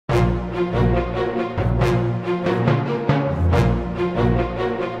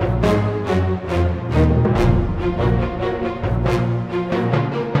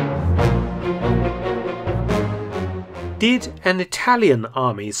Did an Italian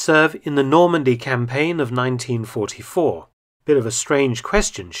army serve in the Normandy Campaign of 1944? Bit of a strange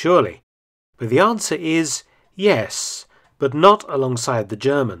question, surely. But the answer is yes, but not alongside the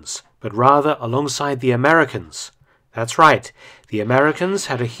Germans, but rather alongside the Americans. That's right, the Americans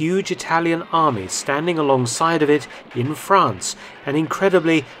had a huge Italian army standing alongside of it in France, and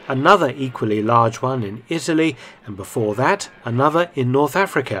incredibly another equally large one in Italy, and before that another in North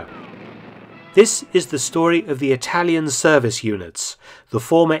Africa. This is the story of the Italian service units, the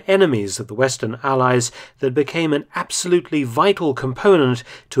former enemies of the Western Allies that became an absolutely vital component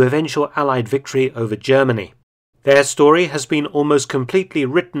to eventual Allied victory over Germany. Their story has been almost completely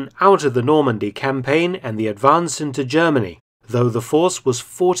written out of the Normandy Campaign and the advance into Germany, though the force was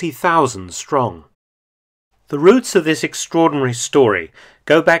 40,000 strong. The roots of this extraordinary story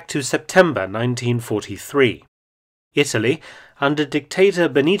go back to September 1943. Italy, under dictator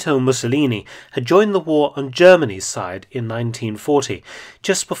Benito Mussolini, had joined the war on Germany's side in 1940,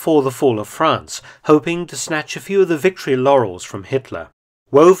 just before the fall of France, hoping to snatch a few of the victory laurels from Hitler.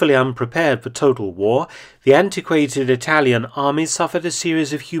 Woefully unprepared for total war, the antiquated Italian army suffered a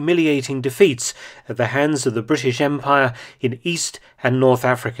series of humiliating defeats at the hands of the British Empire in East and North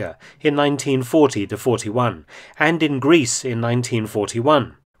Africa in 1940–41, and in Greece in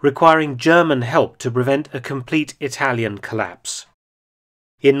 1941. Requiring German help to prevent a complete Italian collapse.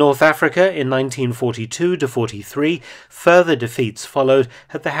 In North Africa in 1942–43, further defeats followed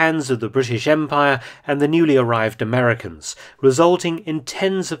at the hands of the British Empire and the newly arrived Americans, resulting in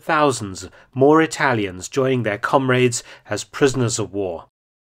tens of thousands more Italians joining their comrades as prisoners of war.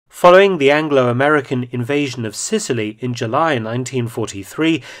 Following the Anglo-American invasion of Sicily in July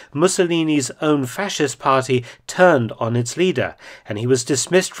 1943, Mussolini's own fascist party turned on its leader, and he was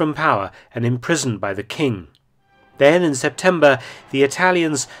dismissed from power and imprisoned by the king. Then, in September, the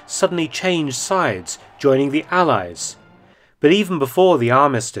Italians suddenly changed sides, joining the Allies. But even before the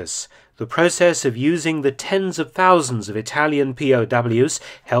armistice, the process of using the tens of thousands of Italian POWs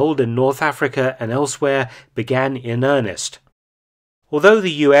held in North Africa and elsewhere began in earnest. Although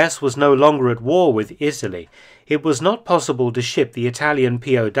the US was no longer at war with Italy, it was not possible to ship the Italian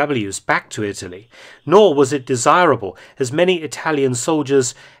POWs back to Italy, nor was it desirable, as many Italian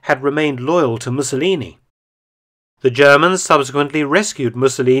soldiers had remained loyal to Mussolini. The Germans subsequently rescued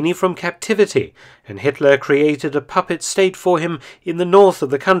Mussolini from captivity, and Hitler created a puppet state for him in the north of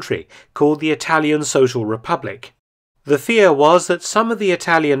the country, called the Italian Social Republic. The fear was that some of the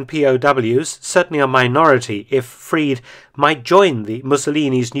Italian POWs, certainly a minority if freed, might join the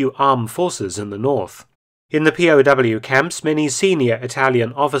Mussolini's new armed forces in the north. In the POW camps, many senior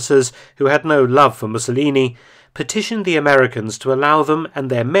Italian officers who had no love for Mussolini petitioned the Americans to allow them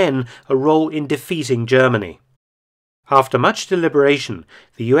and their men a role in defeating Germany. After much deliberation,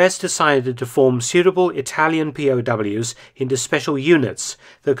 the US decided to form suitable Italian POWs into special units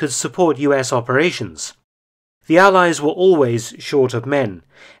that could support US operations. The Allies were always short of men,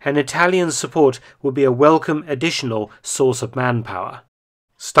 and Italian support would be a welcome additional source of manpower.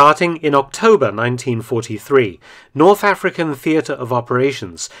 Starting in October 1943, North African Theatre of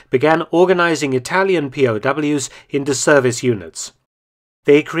Operations began organizing Italian POWs into service units.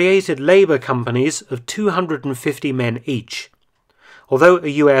 They created labor companies of 250 men each. Although a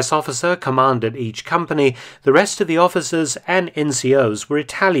US officer commanded each company, the rest of the officers and NCOs were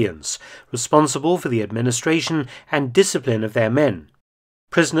Italians, responsible for the administration and discipline of their men.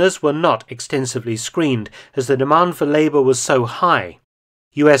 Prisoners were not extensively screened, as the demand for labor was so high.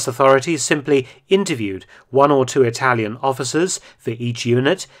 US authorities simply interviewed one or two Italian officers for each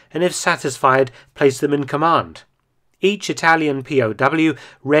unit, and if satisfied, placed them in command. Each Italian POW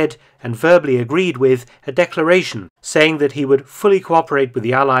read and verbally agreed with a declaration saying that he would fully cooperate with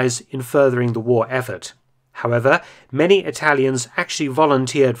the Allies in furthering the war effort. However, many Italians actually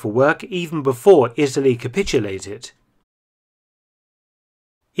volunteered for work even before Italy capitulated.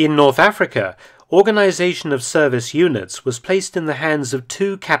 In North Africa, organization of service units was placed in the hands of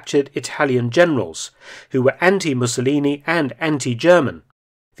two captured Italian generals, who were anti-Mussolini and anti-German.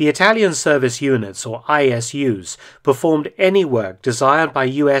 The Italian service units, or ISUs, performed any work desired by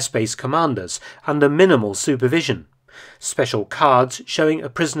US-based commanders under minimal supervision, special cards showing a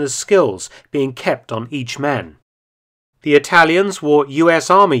prisoner's skills being kept on each man. The Italians wore US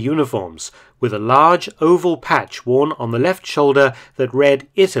Army uniforms, with a large oval patch worn on the left shoulder that read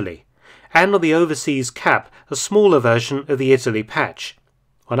Italy, and on the overseas cap a smaller version of the Italy patch.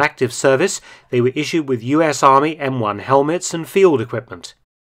 On active service, they were issued with US Army M1 helmets and field equipment.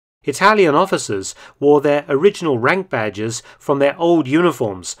 Italian officers wore their original rank badges from their old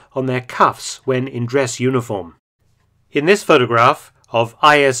uniforms on their cuffs when in dress uniform. In this photograph of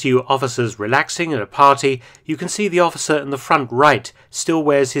ISU officers relaxing at a party, you can see the officer in the front right still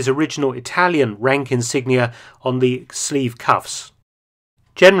wears his original Italian rank insignia on the sleeve cuffs.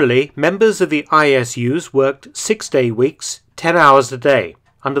 Generally, members of the ISUs worked 6-day weeks, 10 hours a day,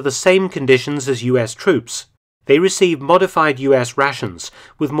 under the same conditions as US troops. They received modified US rations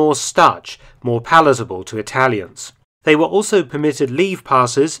with more starch, more palatable to Italians. They were also permitted leave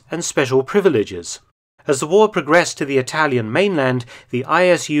passes and special privileges. As the war progressed to the Italian mainland, the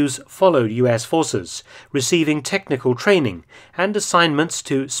ISUs followed US forces, receiving technical training and assignments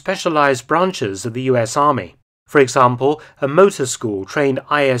to specialized branches of the US Army. For example, a motor school trained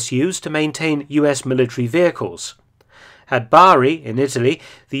ISUs to maintain US military vehicles. At Bari, in Italy,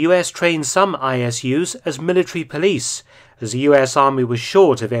 the US trained some ISUs as military police, as the US Army was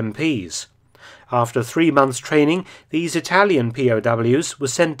short of MPs. After 3 months' training, these Italian POWs were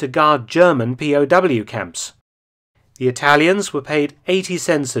sent to guard German POW camps. The Italians were paid 80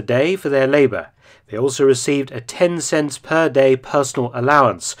 cents a day for their labor. They also received a 10 cents per day personal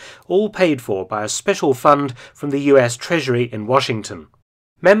allowance, all paid for by a special fund from the US Treasury in Washington.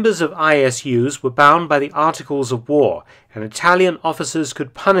 Members of ISUs were bound by the Articles of War, and Italian officers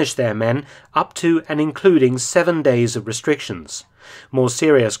could punish their men up to and including 7 days of restrictions. More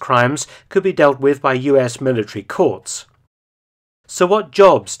serious crimes could be dealt with by US military courts. So what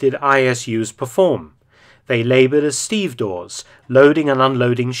jobs did ISUs perform? They labored as stevedores, loading and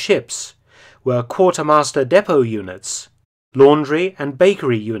unloading ships, were quartermaster depot units, laundry and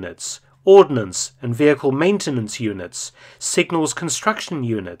bakery units, ordnance and vehicle maintenance units, signals construction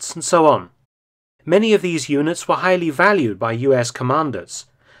units, and so on. Many of these units were highly valued by US commanders.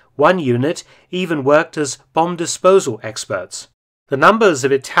 One unit even worked as bomb disposal experts. The numbers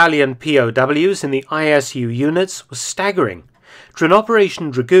of Italian POWs in the ISU units was staggering. During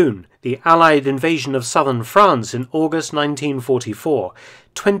Operation Dragoon, the Allied invasion of southern France in August 1944,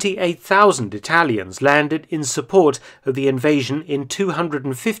 28,000 Italians landed in support of the invasion in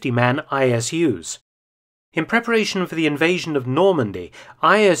 250-man ISUs. In preparation for the invasion of Normandy,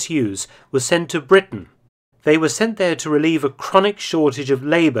 ISUs were sent to Britain. They were sent there to relieve a chronic shortage of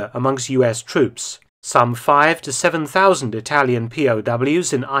labour amongst US troops. Some 5,000 to 7,000 Italian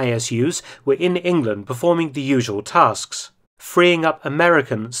POWs in ISUs were in England performing the usual tasks, freeing up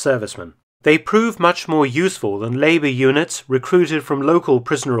American servicemen. They proved much more useful than labour units recruited from local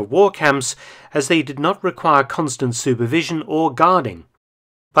prisoner-of-war camps, as they did not require constant supervision or guarding.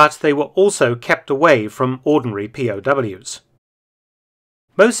 But they were also kept away from ordinary POWs.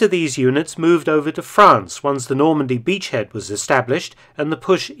 Most of these units moved over to France once the Normandy beachhead was established and the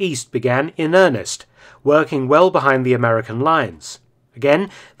push east began in earnest, working well behind the American lines.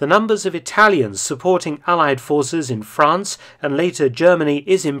 Again, the numbers of Italians supporting Allied forces in France and later Germany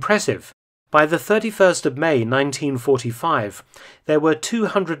is impressive. By the 31st of May 1945, there were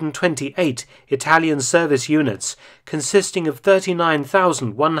 228 Italian service units consisting of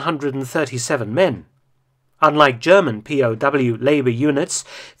 39,137 men. Unlike German POW labour units,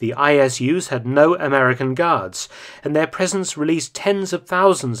 the ISUs had no American guards, and their presence released tens of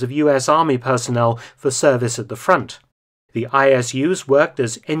thousands of US Army personnel for service at the front. The ISUs worked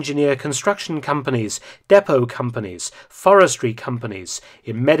as engineer construction companies, depot companies, forestry companies,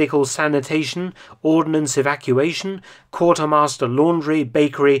 in medical sanitation, ordnance evacuation, quartermaster laundry,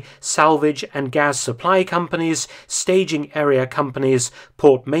 bakery, salvage and gas supply companies, staging area companies,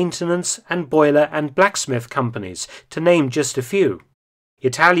 port maintenance and boiler and blacksmith companies, to name just a few.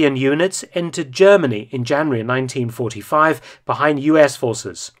 Italian units entered Germany in January 1945 behind US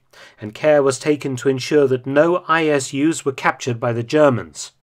forces, and care was taken to ensure that no ISUs were captured by the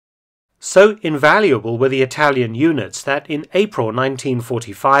Germans. So invaluable were the Italian units that in April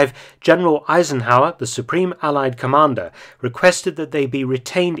 1945, General Eisenhower, the Supreme Allied Commander, requested that they be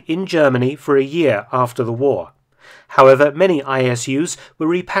retained in Germany for a year after the war. However, many ISUs were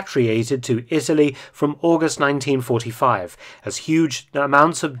repatriated to Italy from August 1945, as huge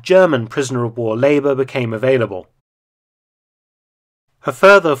amounts of German prisoner-of-war labour became available. A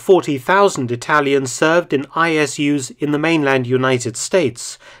further 40,000 Italians served in ISUs in the mainland United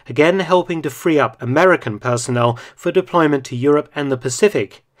States, again helping to free up American personnel for deployment to Europe and the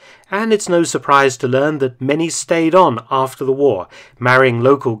Pacific. And it's no surprise to learn that many stayed on after the war, marrying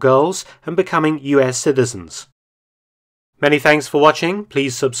local girls and becoming US citizens. Many thanks for watching.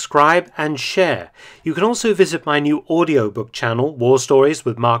 Please subscribe and share. You can also visit my new audiobook channel, War Stories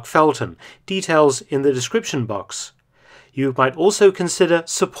with Mark Felton. Details in the description box. You might also consider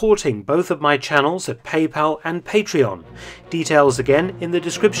supporting both of my channels at PayPal and Patreon. Details again in the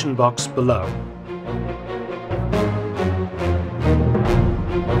description box below.